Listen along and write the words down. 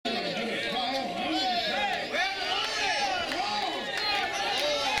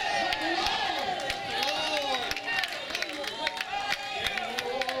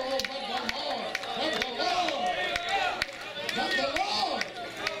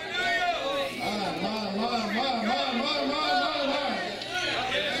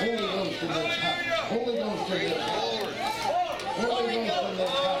in this house. Holy Ghost in this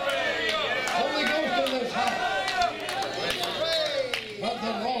house. Holy Ghost in this house.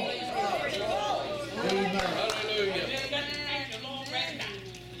 Nothing wrong.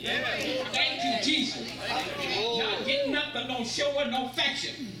 Amen. Thank you, Jesus. Not getting up for no show or no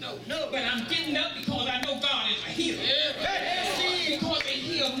fashion. No. But I'm getting up because I know God is a healer. Because He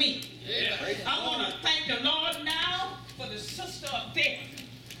healed me. I want to thank the Lord now for the sister up there.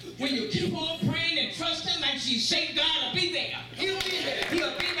 When you keep on praying and trusting like she said, God will be there. He'll be there.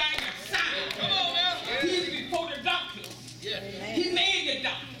 He'll be by your side. Come on now. He's before the doctors. He made the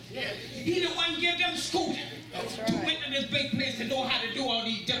doctor. He the one give them schooling. Who went to this big place to know how to do all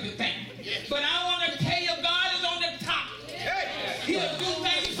these different things. But I want to tell you, God is on the top. He'll do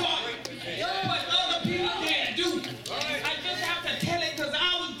things for you. What other people can't do. I just have to tell it because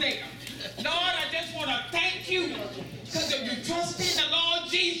I was there. Lord, I just want to thank you. Because if you trust in the Lord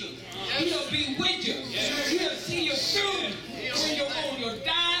Jesus, He'll be with you. He'll see you through when you're on your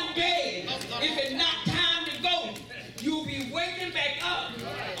dying bed. If it's not time to go, you'll be waking back up.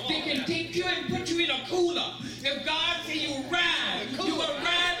 They can take you and put you in a cooler. If God say you ride, you will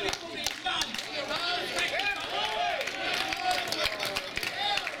ride before they come.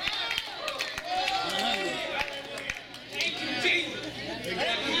 Thank you, Jesus. I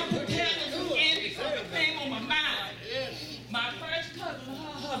have to tell this again because the thing on my mind. My first cousin,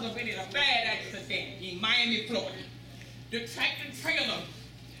 her husband been in a bad accident in Miami, Florida. The tractor trailer,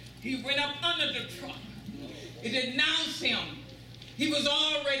 he went up under the truck. It announced him. He was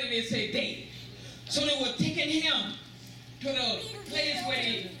already, they say, dead. So they were taking him to the place where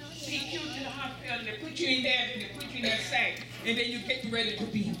they take you to the hospital and they put you in there and they put you in that sack and then you get ready to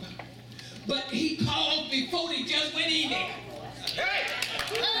be. But he called before they just went in there. Hey!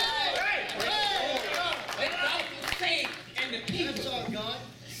 The doctor said, and the people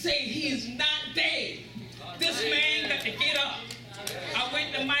say he is not dead. This man got to get up. I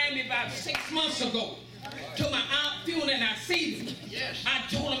went to Miami about 6 months ago. To my aunt funeral and I see him. I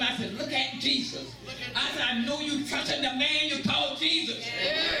told him, I said, look at Jesus. I said, I know you trusted the man you called Jesus.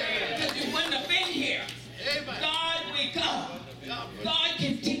 Because you wouldn't have been here. God will come. God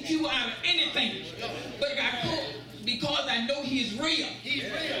can take you out of anything. But because I know He's real.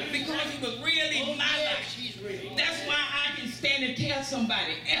 Because He was real in my life. That's why I can stand and tell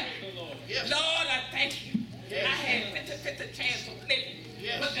somebody else. Lord, I thank you. I had 50-50 chance of living.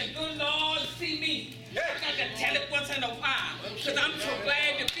 But the good Lord see me. I got to tell it once in a while. Because I'm so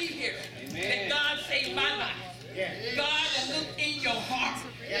glad to be here. That God saved my life. God will look in your heart.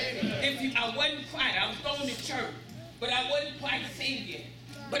 I wasn't quite, I was going to church. But I wasn't quite saved yet.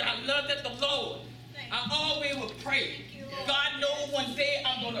 But I loved the Lord. I always would pray. God knows one day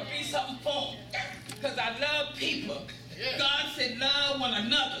I'm going to be something for Him. Because I love people. God said love one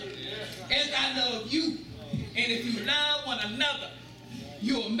another as I love you. And if you love one another,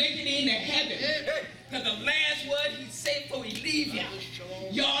 you'll make it into heaven. Because the last word He said before He leave you,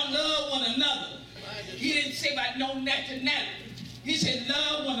 y'all love one another. He didn't say about no nationality. He said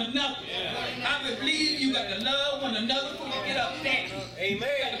love one another. I believe you got to love one another before you get up there. Amen.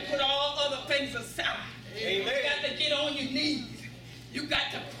 You got to put all other things aside. Amen. You got to get on your knees. You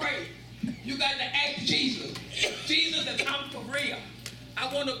got to pray. You got to ask Jesus. Jesus is I'm for real.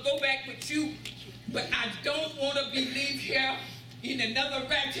 I want to go back with you, but I don't want to believe here in another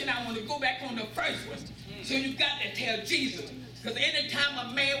rapture. I want to go back on the first one. So you got to tell Jesus. Because anytime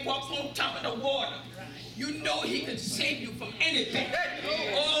a man walks on top of the water, you know he can save you from anything.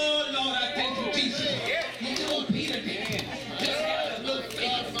 Oh, Lord, I thank you, Jesus. You told Peter that. Just have a little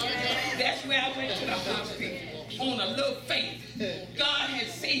faith. That's where I went to the hospital, on a little faith. God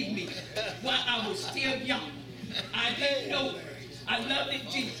has saved me while I was still young. I didn't know I loved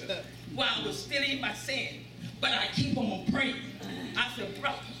Jesus while I was still in my sin. But I keep on praying. I said,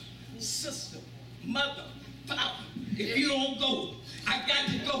 brother, sister, mother, father, if you don't go, I got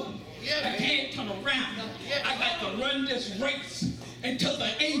to go. I can't turn around. I got to run this race until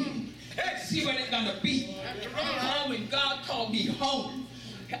the end and see what it's going to be. Because when God called me home,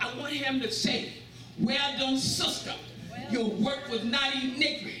 I want Him to say, well done, sister. Your work was not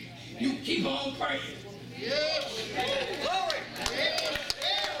iniquity. You keep on praying. Glory.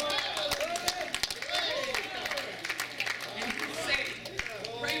 And He said,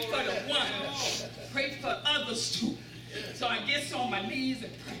 pray for the one. Pray for others too. So I get on my knees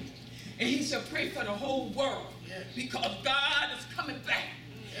and pray. And He said, pray for the whole world. Because God is coming back.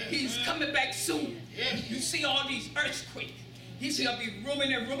 He's coming back soon. You see all these earthquakes. He said, there'll be room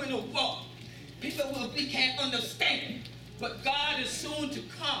in the walk. People can't understand. But God is soon to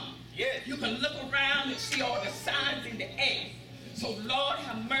come. You can look around and see all the signs in the air. So Lord,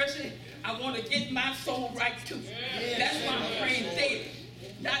 have mercy. I want to get my soul right too. That's why I'm praying daily.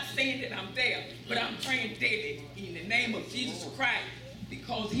 Not saying that I'm there, but I'm praying daily in the name of Jesus Christ,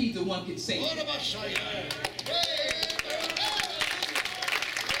 because he's the one who can save.